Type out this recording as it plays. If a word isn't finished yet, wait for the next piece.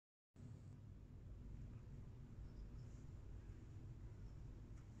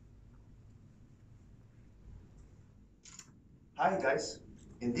Hi guys,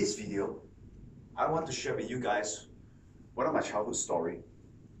 in this video, I want to share with you guys one of my childhood story.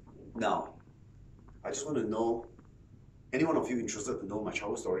 Now, I just want to know, any one of you interested to know my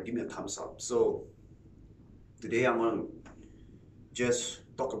childhood story, give me a thumbs up. So, today I'm going to just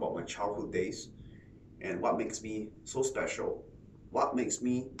talk about my childhood days and what makes me so special, what makes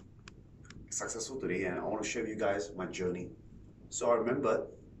me successful today, and I want to share with you guys my journey. So I remember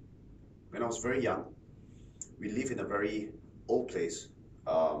when I was very young, we lived in a very old place.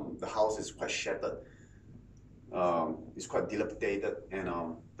 The house is quite shattered. It's quite dilapidated, and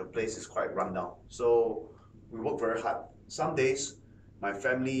the place is quite run down. So we work very hard. Some days my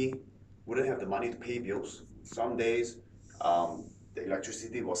family wouldn't have the money to pay bills. Some days the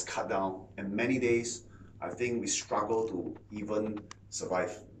electricity was cut down, and many days I think we struggle to even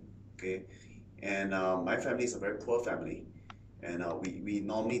survive. Okay, and my family is a very poor family, and we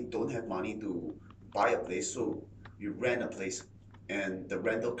normally don't have money to buy a place, so we rent a place, and the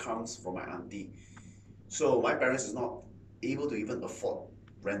rental comes from my auntie. So my parents is not able to even afford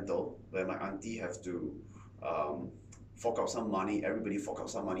rental, where my auntie have to fork out some money. Everybody fork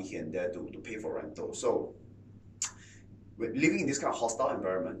out some money here and there to pay for rental. So living in this kind of hostile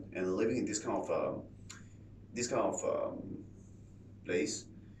environment and living in this kind of place,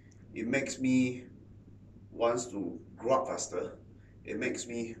 it makes me wants to grow up faster. It makes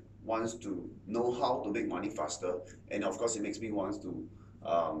me wants to know how to make money faster, and of course it makes me wants to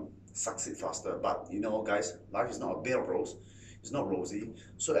succeed faster. But you know guys, life is not a bed of roses. It's not rosy.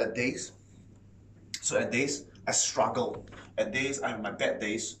 So at days I struggle. At days I have my bad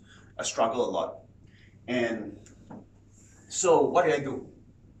days. I struggle a lot. And so what did I do?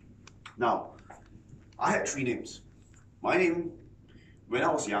 Now, I had three names. My name when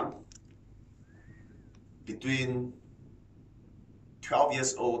I was young, between 12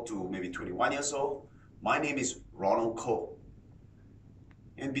 years old to maybe 21 years old, my name is Ronald Ko.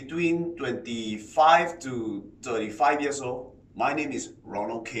 And between 25 to 35 years old, my name is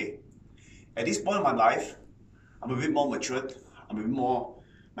Ronald K. At this point in my life, I'm a bit more matured. I'm a bit more,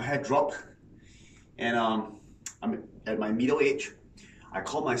 my hair dropped, and I'm at my middle age. I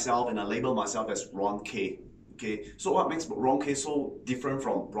call myself and I label myself as Ron K. Okay, so what makes Ron K so different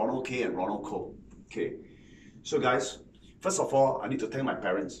from Ronald K and Ronald Ko? Okay, so guys, first of all, I need to thank my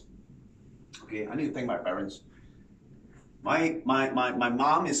parents. Okay, I need to thank my parents. My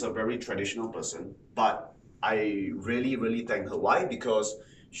mom is a very traditional person, but I really thank her. Why? Because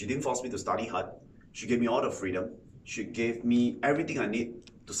she didn't force me to study hard. She gave me all the freedom. She gave me everything I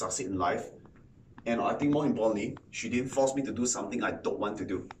need to succeed in life. And I think more importantly, she didn't force me to do something I don't want to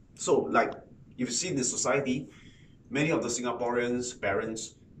do. So like, if you see in the society, many of the Singaporeans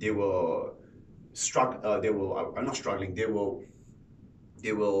parents, they will I'm not struggling, they will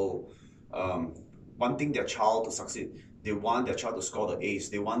wanting their child to succeed. They want their child to score the A's.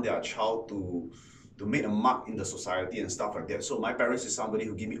 They want their child to make a mark in the society and stuff like that. So my parents is somebody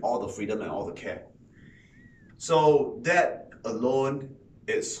who give me all the freedom and all the care. So that alone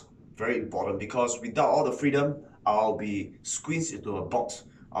is very important, because without all the freedom, I'll be squeezed into a box.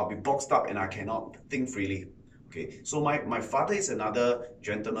 I'll be boxed up and I cannot think freely. Okay, so my father is another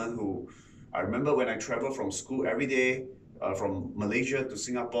gentleman who, I remember when I traveled from school every day, from Malaysia to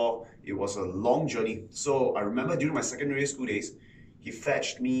Singapore, it was a long journey. So I remember during my secondary school days, he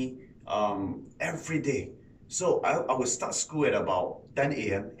fetched me every day. So I would start school at about 10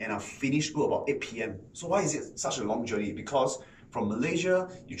 a.m. and I finish school about 8 p.m. So why is it such a long journey? Because from Malaysia,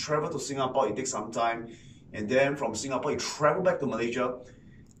 you travel to Singapore, it takes some time. And then from Singapore, you travel back to Malaysia.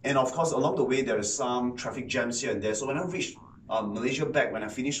 And of course, along the way, there is some traffic jams here and there. So when I reach Malaysia back, when I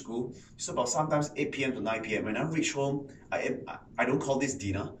finish school, it's about sometimes 8 p.m. to 9 p.m. When I reach home, I don't call this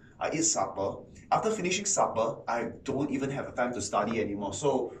dinner. I eat supper. After finishing supper, I don't even have the time to study anymore.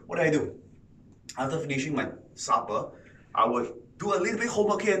 So what do? After finishing my supper, I would do a little bit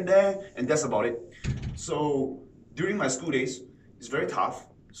homework here and there, and that's about it. So during my school days, it's very tough.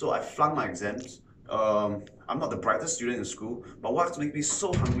 So I flunked my exams. I'm not the brightest student in school, but what makes me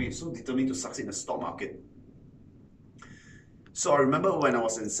so hungry, so determined to succeed in the stock market? So I remember when I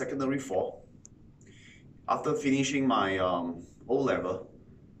was in secondary 4, after finishing my O-level,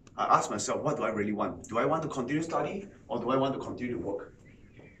 I asked myself, what do I really want? Do I want to continue study, or do I want to continue to work?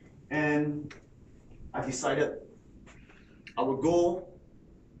 And I decided I would go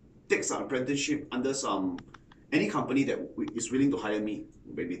take some apprenticeship under any company that is willing to hire me.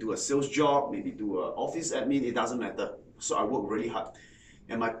 Maybe do a sales job, maybe do an office admin, it doesn't matter. So I worked really hard.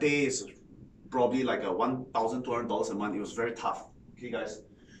 And my pay is probably like $1,200 a month. It was very tough. Okay guys.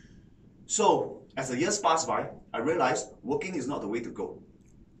 So as the years passed by, I realized working is not the way to go.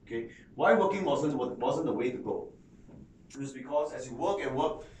 Okay, why working wasn't the way to go? It's because as you work and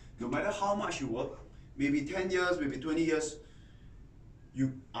work, no matter how much you work, maybe 10 years, maybe 20 years,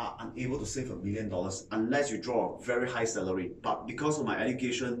 you are unable to save $1 million unless you draw a very high salary. But because of my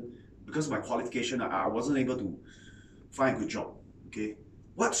education, because of my qualification, I wasn't able to find a good job. Okay,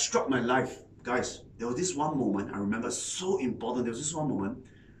 what struck my life, guys? There was this one moment I remember, so important. There was this one moment.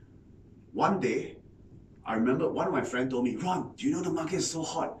 One day, I remember one of my friends told me, "Ron, do you know the market is so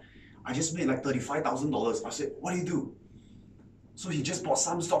hot? I just made like $35,000. I said, "What do you do?" So he just bought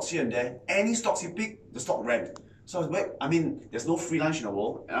some stocks here and there. Any stocks he picked, the stock ran. So I was like, I mean, there's no free lunch in the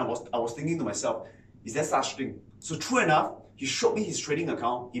world. And I was thinking to myself, is there such thing? So true enough, he showed me his trading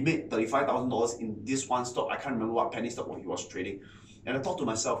account. He made $35,000 in this one stock. I can't remember what penny stock he was trading. And I thought to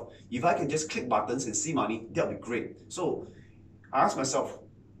myself, if I can just click buttons and see money, that would be great. So I asked myself,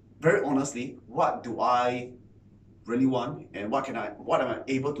 very honestly, what do I really want and what am I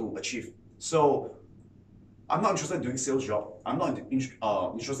able to achieve? So I'm not interested in doing sales job. I'm not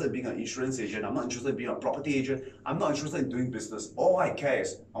interested in being an insurance agent. I'm not interested in being a property agent. I'm not interested in doing business. All I care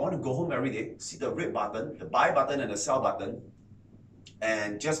is I want to go home every day, see the red button, the buy button and the sell button,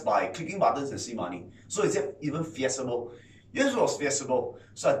 and just by clicking buttons and see money. So is it even feasible? Yes, it was feasible.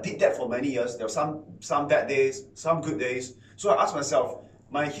 So I did that for many years. There were some bad days, some good days. So I asked myself,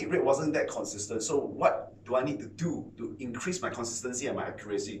 my hit rate wasn't that consistent. So what do I need to do to increase my consistency and my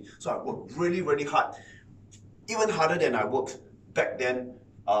accuracy? So I worked really, really hard. Even harder than I worked back then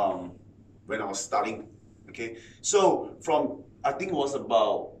when I was studying. Okay, so from I think it was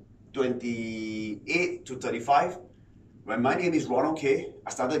about 28 to 35, when my name is Ronald K, I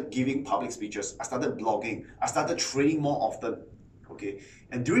started giving public speeches, I started blogging, I started training more often. Okay,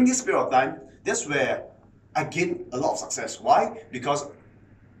 and during this period of time, that's where I gained a lot of success. Why? Because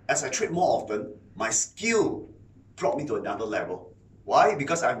as I trade more often, my skill brought me to another level. Why?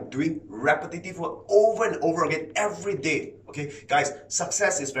 Because I'm doing repetitive work over and over again every day. Okay, guys,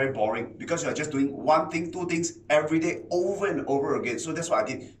 success is very boring because you're just doing one thing, two things every day over and over again. So that's what I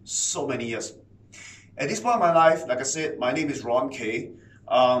did so many years. At this point of my life, like I said, my name is Ron K.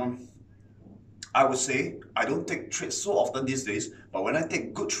 I would say I don't take trades so often these days, but when I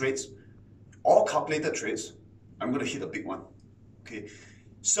take good trades, all calculated trades, I'm going to hit a big one. Okay,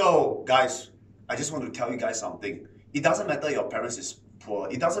 so guys, I just want to tell you guys something. It doesn't matter your parents is poor.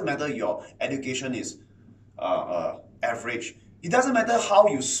 It doesn't matter your education is average. It doesn't matter how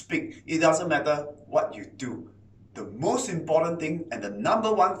you speak. It doesn't matter what you do. The most important thing and the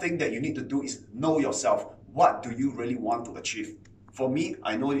number one thing that you need to do is know yourself. What do you really want to achieve? For me,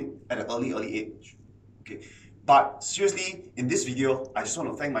 I know it at an early age. Okay, but seriously, in this video, I just want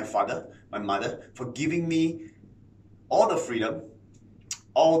to thank my father, my mother for giving me all the freedom,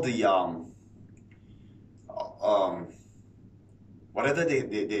 all the whatever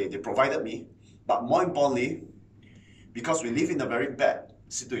they provided me, but more importantly, because we live in a very bad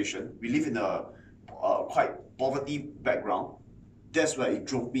situation, we live in a quite poverty background, that's where it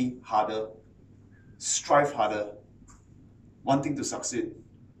drove me harder, strive harder, wanting to succeed,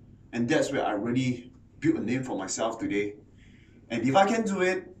 and that's where I really built a name for myself today. And if I can do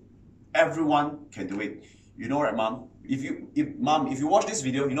it, everyone can do it. You know, right, Mom? If you watch this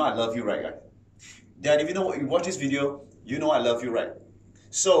video, you know I love you, right, guys? Dad, if you watch this video, you know I love you, right?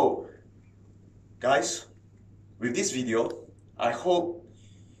 So, guys, with this video, I hope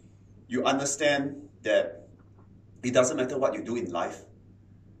you understand that it doesn't matter what you do in life,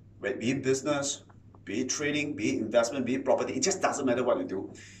 be it business, be it trading, be it investment, be it property, it just doesn't matter what you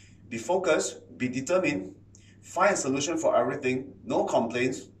do. Be focused, be determined, find a solution for everything, no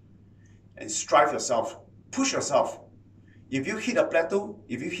complaints, and strive yourself, push yourself. If you hit a plateau,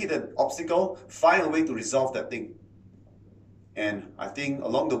 if you hit an obstacle, find a way to resolve that thing. And I think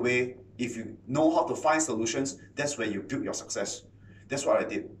along the way, if you know how to find solutions, that's where you build your success. That's what I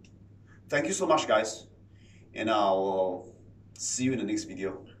did. Thank you so much, guys. And I'll see you in the next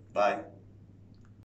video. Bye.